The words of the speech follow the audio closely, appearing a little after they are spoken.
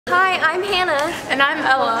Hi, I'm Hannah. And I'm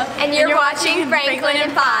Ella. And you're watching Franklin in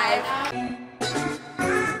 5.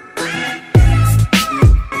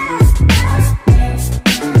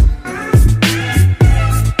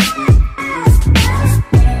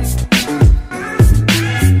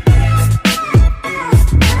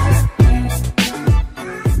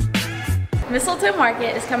 Mistletoe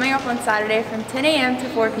Market is coming up on Saturday from 10 a.m. to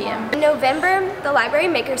 4 p.m. In November, the Library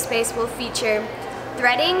Makerspace will feature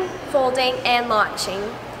threading, folding, and launching.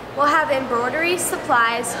 We'll have embroidery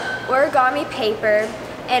supplies, origami paper,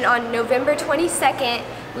 and on November 22nd,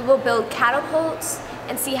 we will build catapults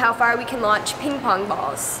and see how far we can launch ping pong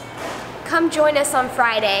balls. Come join us on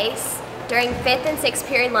Fridays during 5th and 6th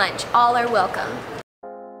period lunch. All are welcome.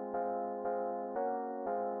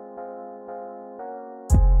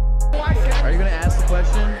 Are you going to ask the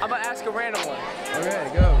question? I'm going to ask a random one.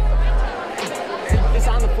 Okay, go. It's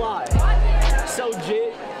on the fly. So,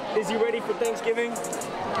 Jit, is he ready for Thanksgiving?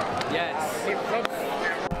 Yes.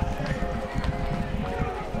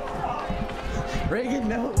 Reagan,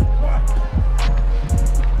 no.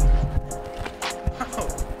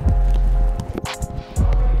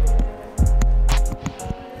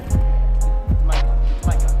 I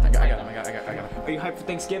got him. Are you hyped for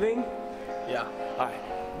Thanksgiving? Yeah. Alright.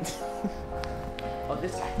 Oh,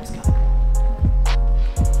 this guy. Let's go.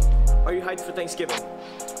 Are you hyped for Thanksgiving?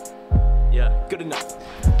 Yeah. Good enough.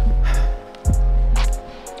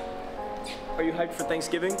 Are you hyped for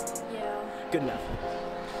Thanksgiving? Yeah. Good enough.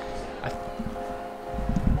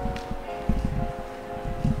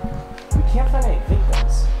 We can't find any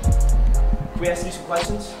victims. Can we ask you some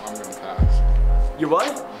questions? I'm going to pass. You're what?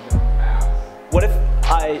 I'm going to pass. What if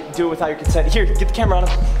I do it without your consent? Here, get the camera on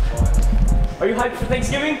him. Are you hyped for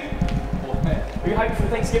Thanksgiving? Are you hyped for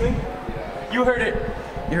Thanksgiving? Yeah. You heard it.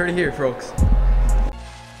 You heard it here, folks.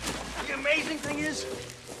 The amazing thing is,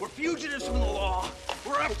 we're fugitives from the law.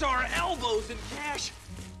 We're up to our elbows in cash,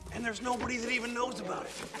 and there's nobody that even knows about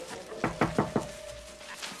it.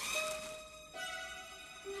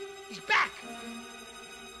 He's back.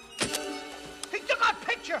 He took our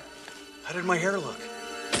picture. How did my hair look?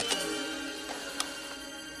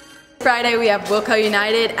 Friday we have Wilco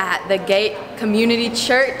United at the Gate Community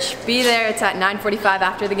Church. Be there, it's at 9:45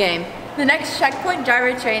 after the game. The next checkpoint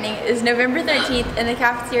driver training is November 13th in the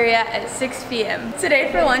cafeteria at 6 p.m.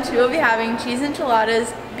 Today for lunch we will be having cheese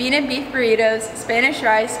enchiladas, bean and beef burritos, Spanish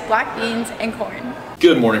rice, black beans, and corn.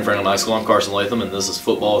 Good morning, Franklin High School. I'm Carson Latham, and this is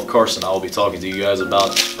Football with Carson. I will be talking to you guys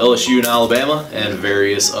about LSU and Alabama and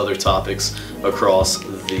various other topics across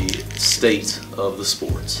the state of the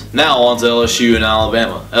sports. Now on to LSU and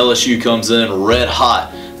Alabama. LSU comes in red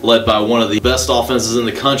hot, led by one of the best offenses in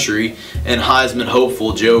the country and Heisman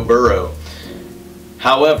hopeful Joe Burrow.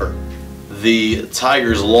 However, the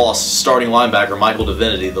Tigers lost starting linebacker Michael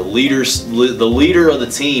Divinity, the leader of the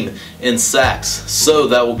team in sacks, so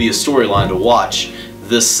that will be a storyline to watch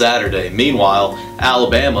this Saturday. Meanwhile,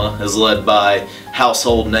 Alabama is led by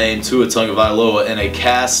household name Tua Tagovailoa and a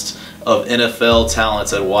cast of NFL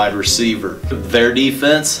talents at wide receiver. Their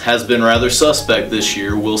defense has been rather suspect this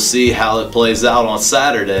year. We'll see how it plays out on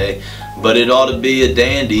Saturday, but it ought to be a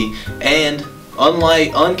dandy, and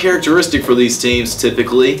uncharacteristic for these teams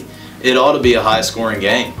typically, it ought to be a high-scoring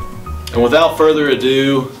game. And without further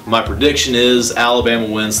ado, my prediction is Alabama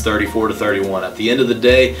wins 34-31. At the end of the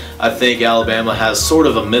day, I think Alabama has sort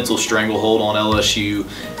of a mental stranglehold on LSU,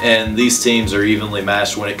 and these teams are evenly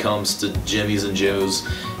matched when it comes to Jimmys and Joes.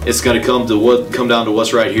 It's going to come down to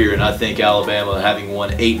what's right here, and I think Alabama, having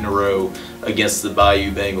won 8 in a row against the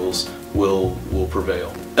Bayou Bengals, will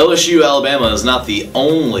prevail. LSU-Alabama is not the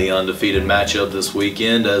only undefeated matchup this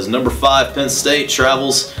weekend, as number 5 Penn State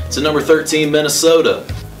travels to number 13 Minnesota.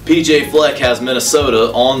 PJ Fleck has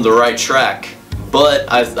Minnesota on the right track,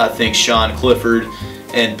 but I think Sean Clifford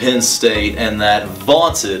and Penn State and that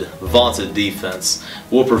vaunted defense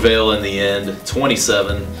will prevail in the end,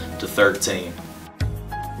 27-13.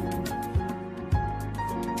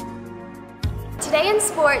 Today in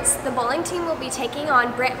sports, the bowling team will be taking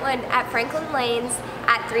on Brentwood at Franklin Lanes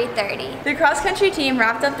at 3:30. The cross-country team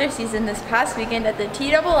wrapped up their season this past weekend at the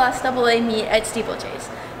TSSAA meet at Steeplechase.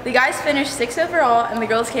 The guys finished 6th overall and the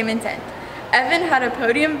girls came in 10th. Evan had a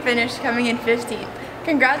podium finish coming in 15th.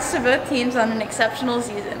 Congrats to both teams on an exceptional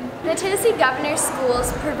season. The Tennessee Governor's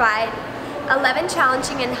schools provide 11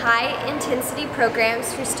 challenging and high-intensity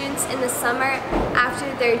programs for students in the summer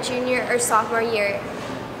after their junior or sophomore year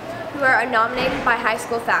who are nominated by high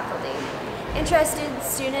school faculty. Interested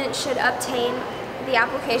students should obtain the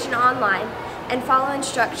application online and follow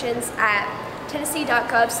instructions at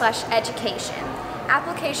tennessee.gov/education.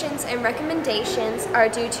 Applications and recommendations are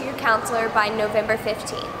due to your counselor by November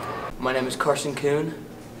 15th. My name is Carson Kuhn,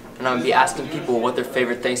 and I'm going to be asking people what their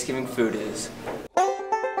favorite Thanksgiving food is.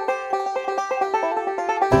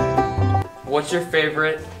 What's your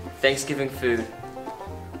favorite Thanksgiving food?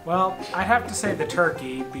 Well, I'd have to say the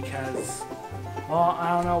turkey because, well,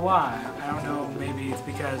 I don't know why. I don't know, maybe it's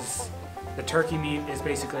because the turkey meat is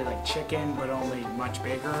basically like chicken, but only much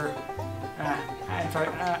bigger. In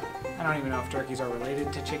fact, I don't even know if turkeys are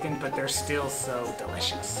related to chicken, but they're still so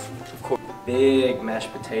delicious. Of course. Big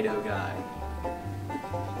mashed potato guy.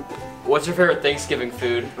 What's your favorite Thanksgiving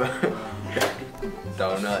food?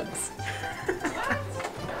 Donuts.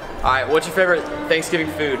 Alright, what's your favorite Thanksgiving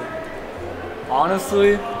food?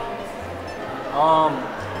 Honestly,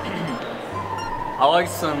 I like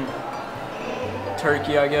some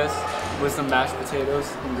turkey, I guess, with some mashed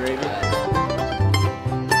potatoes and gravy.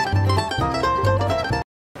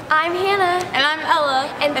 I'm Hannah. And I'm Ella.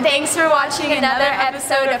 And thanks for watching another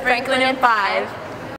episode of Franklin in 5.